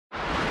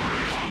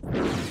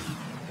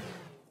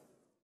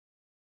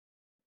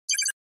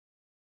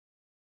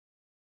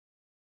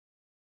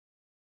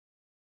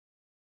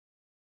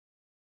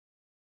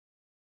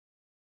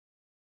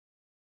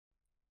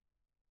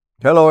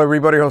Hello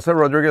everybody, Jose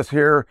Rodriguez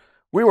here.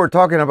 We were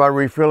talking about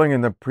refilling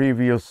in the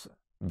previous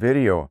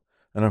video.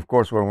 And of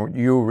course, when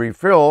you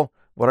refill,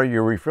 what are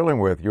you refilling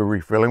with? You're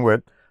refilling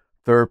with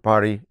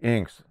third-party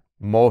inks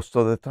most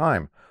of the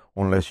time,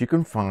 unless you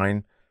can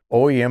find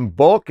OEM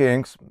bulk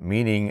inks,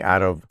 meaning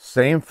out of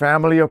same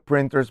family of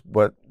printers,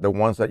 but the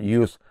ones that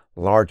use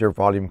larger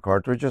volume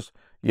cartridges.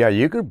 Yeah,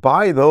 you could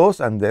buy those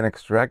and then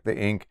extract the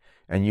ink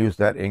and use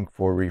that ink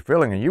for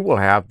refilling, and you will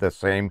have the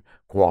same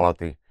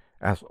quality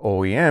as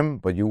OEM,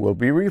 but you will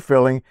be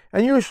refilling.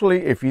 And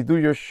usually, if you do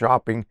your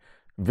shopping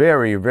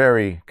very,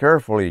 very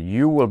carefully,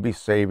 you will be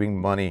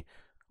saving money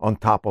on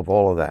top of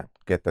all of that.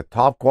 Get the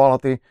top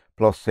quality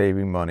plus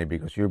saving money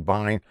because you're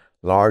buying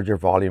larger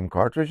volume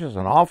cartridges,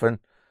 and often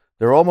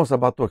they're almost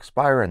about to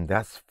expire, and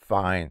that's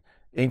fine.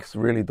 Inks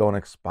really don't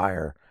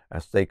expire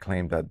as they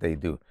claim that they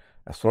do.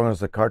 As long as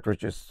the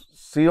cartridge is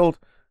sealed,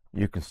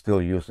 you can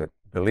still use it.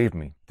 Believe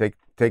me,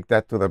 take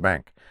that to the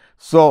bank.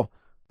 So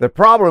the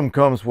problem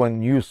comes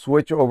when you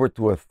switch over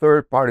to a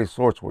third-party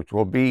source, which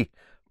will be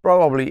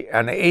probably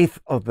an eighth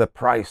of the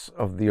price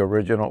of the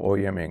original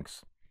OEM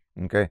inks.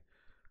 Okay,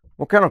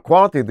 what kind of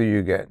quality do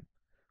you get?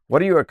 What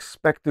do you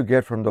expect to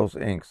get from those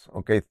inks?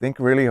 Okay, think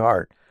really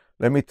hard.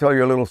 Let me tell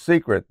you a little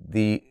secret.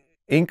 The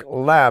ink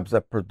labs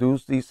that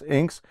produce these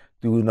inks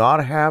do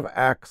not have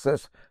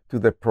access to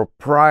the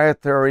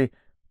proprietary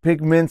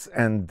pigments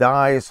and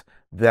dyes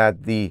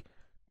that the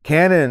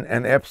CANON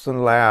and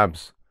EPSON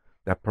labs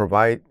that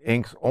provide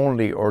inks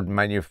only or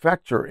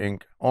manufacture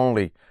ink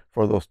only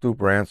for those two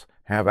brands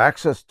have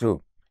access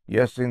to.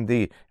 Yes,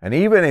 indeed. And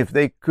even if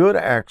they could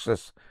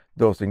access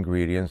those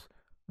ingredients,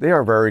 they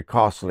are very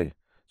costly.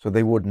 So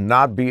they would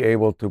not be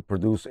able to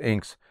produce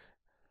inks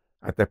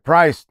at the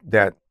price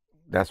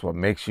that's what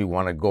makes you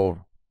want to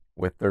go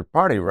with third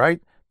party,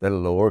 right? The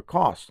lower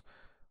cost.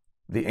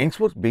 The inks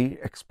would be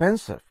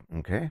expensive,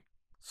 okay?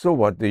 So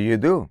what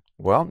do?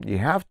 Well, you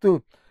have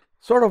to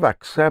sort of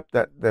accept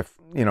that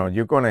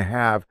you're going to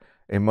have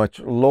a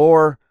much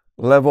lower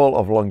level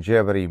of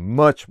longevity,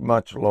 much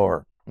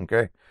lower.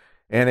 Okay,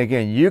 and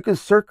again, you can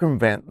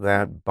circumvent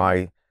that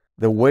by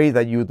the way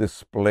that you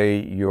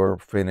display your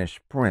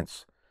finished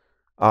prints.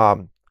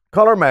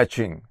 Color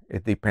matching,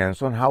 it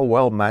depends on how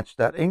well matched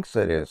that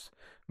inkset is.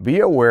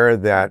 Be aware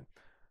that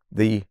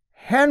the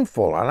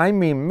handful, and I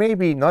mean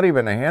maybe not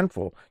even a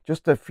handful,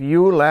 just a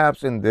few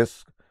labs in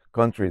this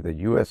country, the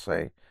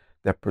USA,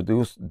 that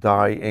produce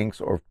dye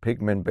inks or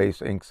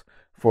pigment-based inks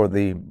for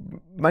the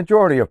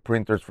majority of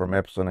printers from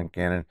EPSON and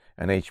CANON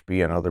and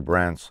HP and other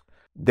brands.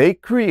 They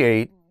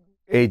create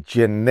a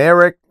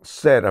generic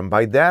set, and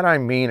by that I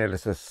mean it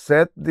is a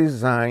set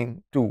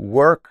designed to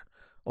work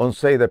on,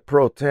 say, the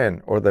Pro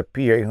 10 or the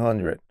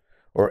P800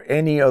 or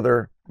any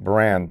other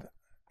brand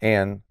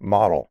and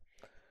model.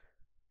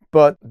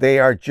 But they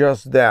are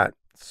just that,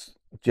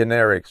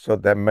 generic. So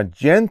the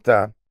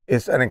magenta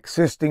is an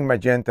existing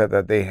magenta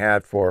that they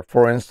had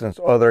for instance,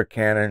 other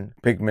CANON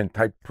pigment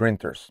type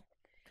printers.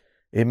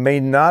 It may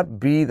not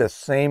be the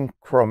same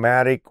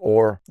chromatic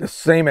or the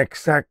same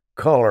exact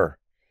color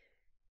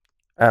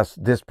as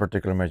this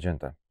particular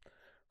magenta.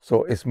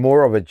 So it's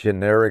more of a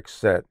generic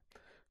set.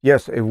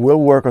 Yes, it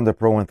will work on the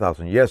Pro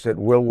 1000. Yes, it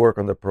will work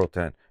on the Pro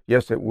 10.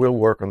 Yes, it will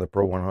work on the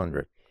Pro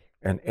 100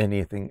 and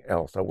anything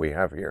else that we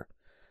have here.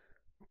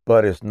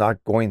 But it's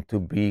not going to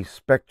be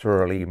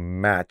spectrally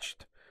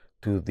matched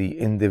to the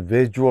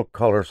individual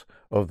colors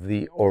of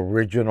the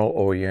original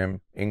OEM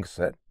ink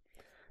set.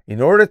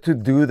 In order to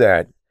do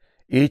that,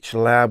 each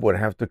lab would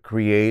have to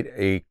create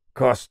a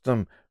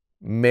custom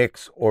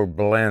mix or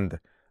blend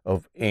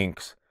of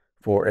inks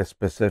for a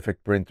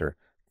specific printer.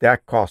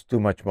 That costs too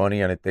much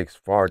money and it takes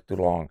far too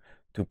long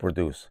to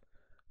produce.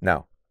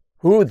 Now,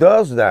 who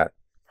does that?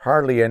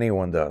 Hardly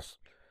anyone does.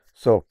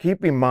 So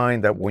keep in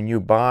mind that when you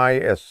buy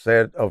a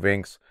set of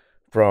inks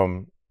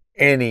from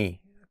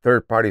any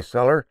third-party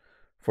seller,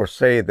 for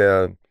say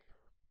the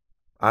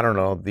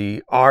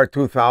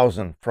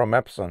R2000 from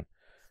EPSON,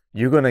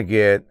 you're going to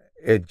get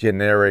a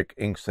generic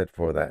ink set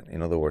for that.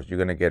 In other words, you're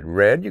going to get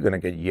red, you're going to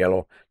get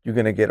yellow, you're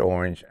going to get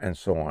orange, and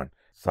so on.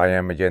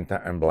 Cyan,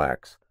 magenta, and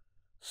blacks.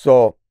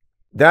 So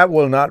that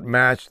will not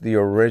match the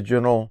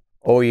original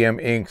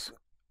OEM inks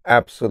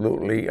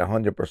absolutely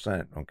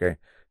 100%, okay?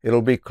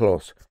 It'll be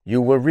close.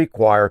 You will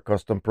require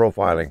custom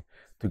profiling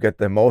to get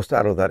the most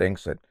out of that ink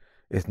set.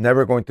 It's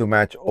never going to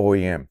match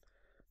OEM.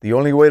 The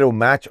only way to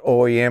match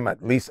OEM,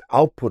 at least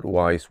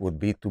output-wise, would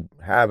be to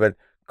have it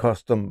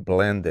custom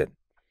blended.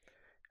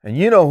 And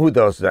you know who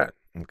does that,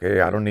 okay?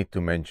 I don't need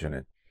to mention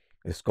it.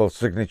 It's called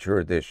Signature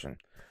Edition.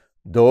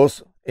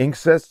 Those ink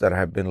sets that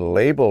have been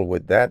labeled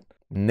with that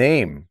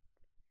name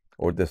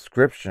or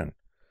description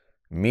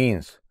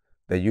means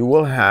that you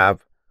will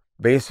have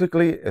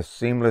basically a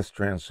seamless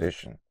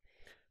transition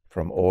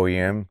from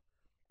OEM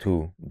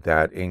to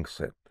that ink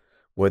set.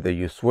 Whether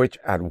you switch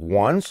at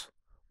once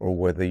or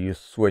whether you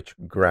switch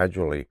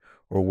gradually,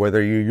 or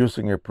whether you're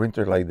using a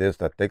printer like this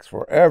that takes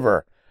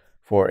forever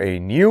for a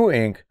new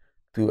ink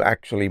to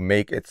actually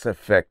make its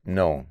effect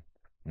known,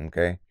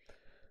 okay?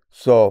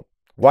 So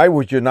why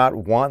would you not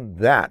want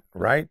that,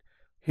 right?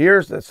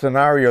 Here's a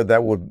scenario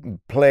that would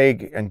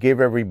plague and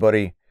give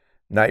everybody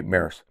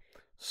nightmares.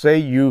 Say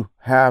you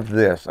have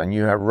this and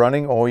you have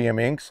running OEM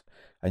inks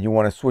and you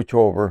want to switch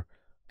over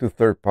to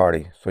third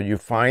party. So you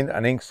find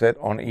an ink set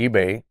on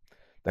eBay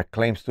that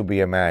claims to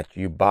be a match.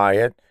 You buy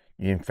it.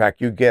 In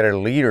fact, you get a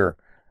liter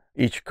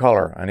each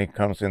color, and it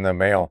comes in the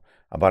mail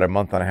about a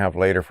month and a half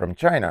later from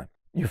China.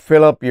 You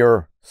fill up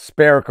your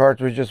spare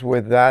cartridges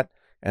with that,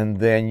 and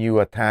then you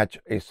attach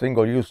a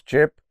single-use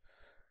chip,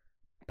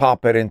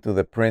 pop it into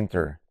the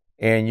printer,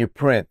 and you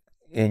print.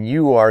 And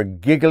you are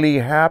giggly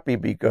happy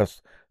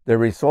because the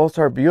results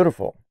are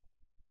beautiful.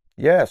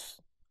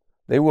 Yes,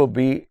 they will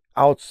be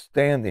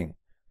outstanding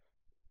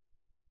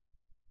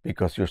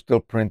because you're still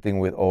printing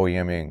with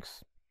OEM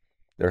inks.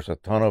 There's a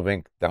ton of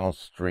ink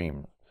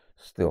downstream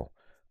still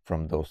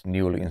from those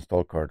newly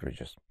installed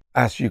cartridges.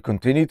 As you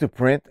continue to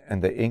print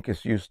and the ink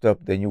is used up,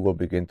 then you will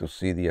begin to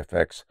see the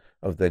effects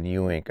of the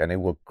new ink, and it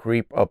will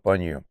creep up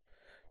on you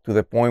to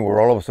the point where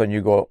all of a sudden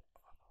you go,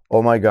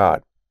 oh my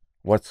God,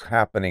 what's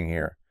happening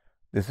here?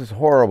 This is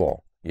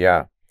horrible.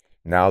 Yeah,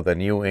 now the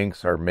new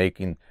inks are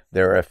making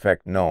their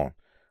effect known.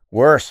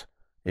 Worse,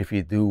 if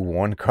you do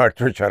one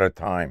cartridge at a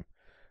time,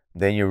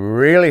 then you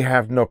really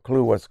have no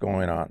clue what's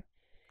going on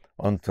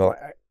until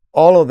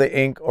all of the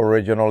ink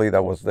originally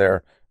that was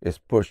there is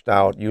pushed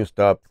out, used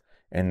up,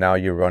 and now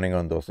you're running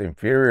on those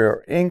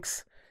inferior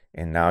inks,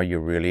 and now you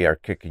really are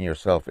kicking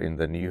yourself in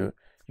the new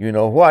you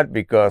know what,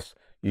 because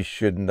you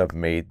shouldn't have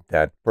made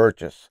that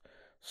purchase.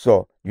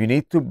 So you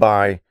need to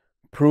buy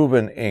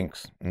proven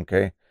inks,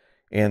 okay?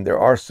 And there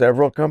are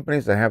several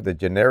companies that have the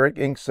generic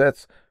ink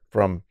sets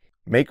from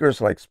makers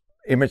like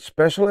Image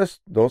Specialist.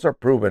 Those are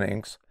proven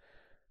inks.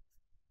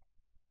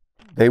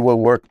 They will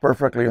work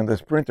perfectly on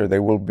this printer. They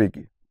will be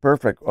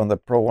perfect on the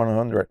Pro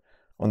 100,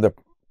 on the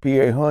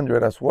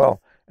P800 as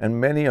well, and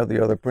many of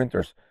the other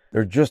printers.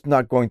 They're just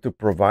not going to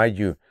provide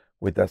you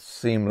with that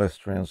seamless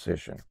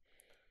transition,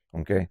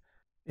 okay?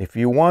 If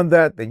you want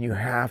that, then you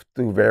have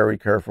to very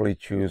carefully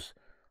choose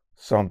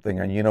something,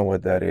 and you know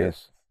what that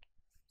is.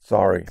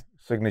 Sorry,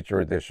 Signature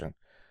Edition.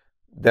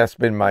 That's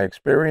been my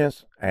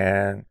experience,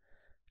 and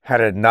had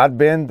it not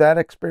been that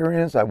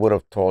experience, I would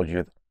have told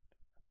you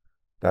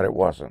that it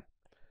wasn't.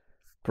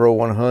 Pro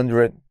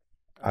 100,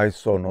 I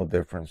saw no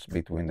difference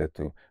between the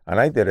two. And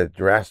I did a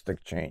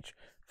drastic change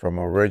from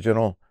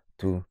original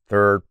to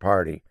third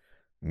party.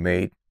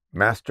 Made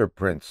master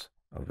prints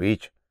of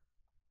each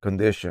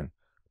condition,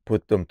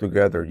 put them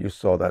together. You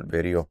saw that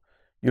video.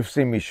 You've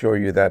seen me show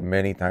you that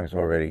many times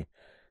already.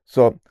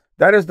 So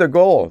that is the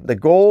goal. The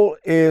goal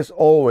is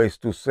always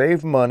to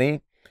save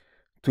money,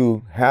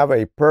 to have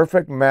a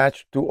perfect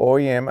match to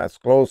OEM as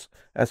close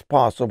as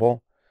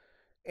possible.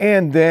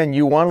 And then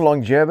you want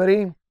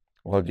longevity?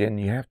 Well, then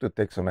you have to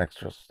take some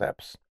extra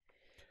steps.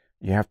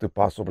 You have to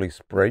possibly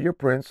spray your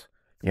prints.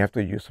 You have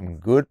to use some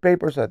good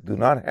papers that do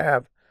not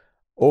have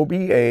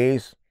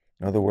OBAs.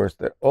 In other words,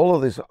 that all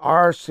of these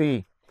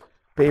RC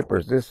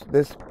papers,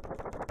 this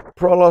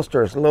Pro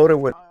Luster is loaded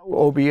with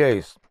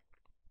OBAs.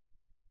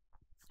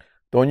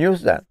 Don't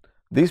use that.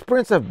 These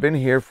prints have been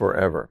here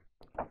forever,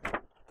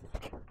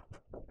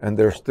 and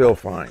they're still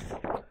fine.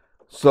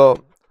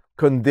 So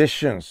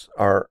conditions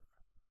are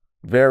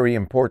very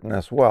important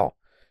as well.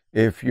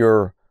 If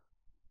your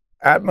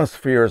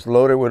atmosphere is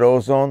loaded with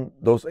ozone,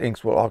 those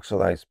inks will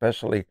oxidize,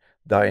 especially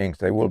dye inks.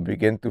 They will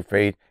begin to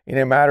fade in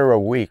a matter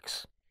of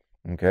weeks,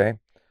 okay?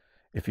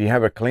 If you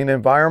have a clean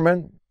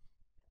environment,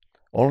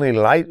 only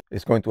light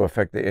is going to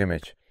affect the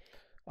image.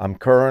 I'm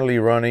currently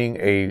running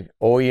a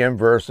OEM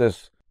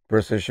versus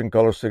Precision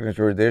Color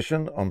Signature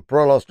Edition on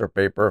Pro Luster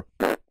paper,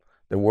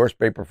 the worst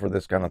paper for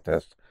this kind of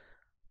test.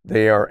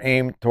 They are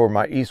aimed toward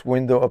my east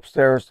window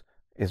upstairs.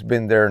 It's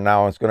been there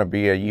now. It's going to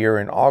be a year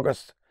in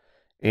August.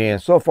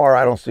 And so far,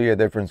 I don't see a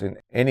difference in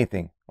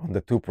anything on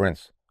the two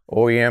prints,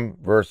 OEM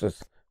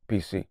versus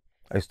PC.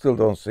 I still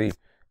don't see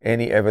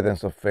any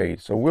evidence of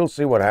fade. So we'll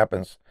see what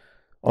happens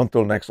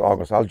until next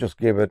August. I'll just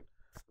give it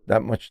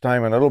that much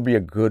time, and it'll be a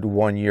good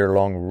 1 year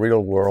long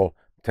real world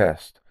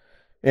test.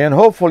 And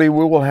hopefully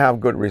we will have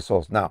good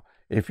results. Now,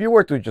 if you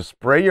were to just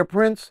spray your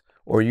prints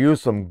or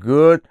use some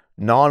good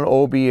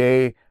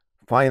non-OBA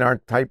fine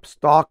art type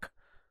stock,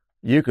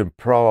 you can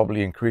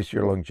probably increase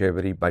your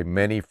longevity by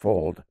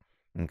many-fold,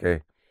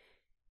 okay?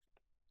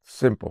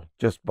 Simple,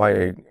 just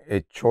by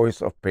a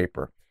choice of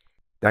paper.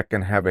 That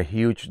can have a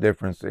huge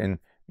difference in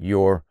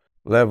your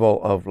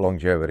level of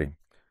longevity.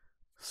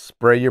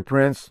 Spray your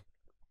prints,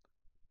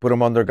 put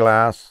them under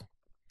glass,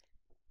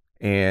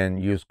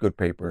 and use good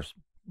papers.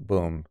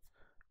 Boom.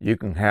 You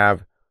can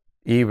have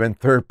even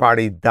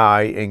third-party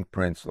dye ink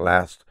prints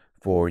last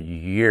for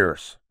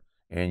years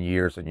and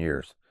years and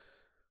years.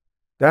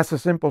 That's a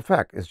simple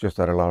fact. It's just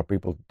that a lot of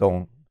people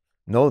don't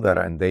know that,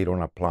 and they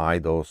don't apply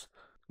those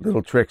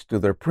little tricks to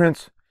their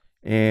prints,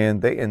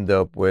 and they end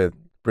up with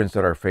prints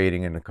that are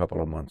fading in a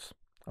couple of months.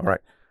 All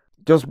right.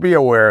 Just be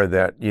aware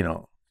that, you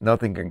know,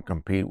 nothing can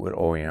compete with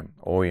OEM.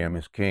 OEM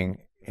is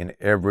king in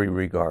every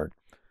regard.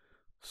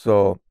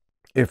 So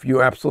if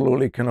you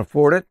absolutely can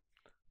afford it,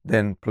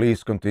 then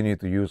please continue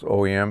to use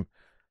OEM.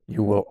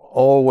 you will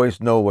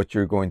always know what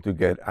you're going to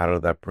get out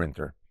of that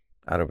printer,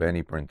 out of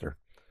any printer.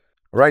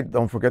 All right,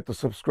 don't forget to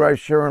subscribe,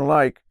 share, and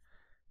like.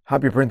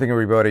 Happy printing,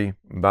 everybody.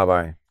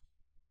 Bye-bye.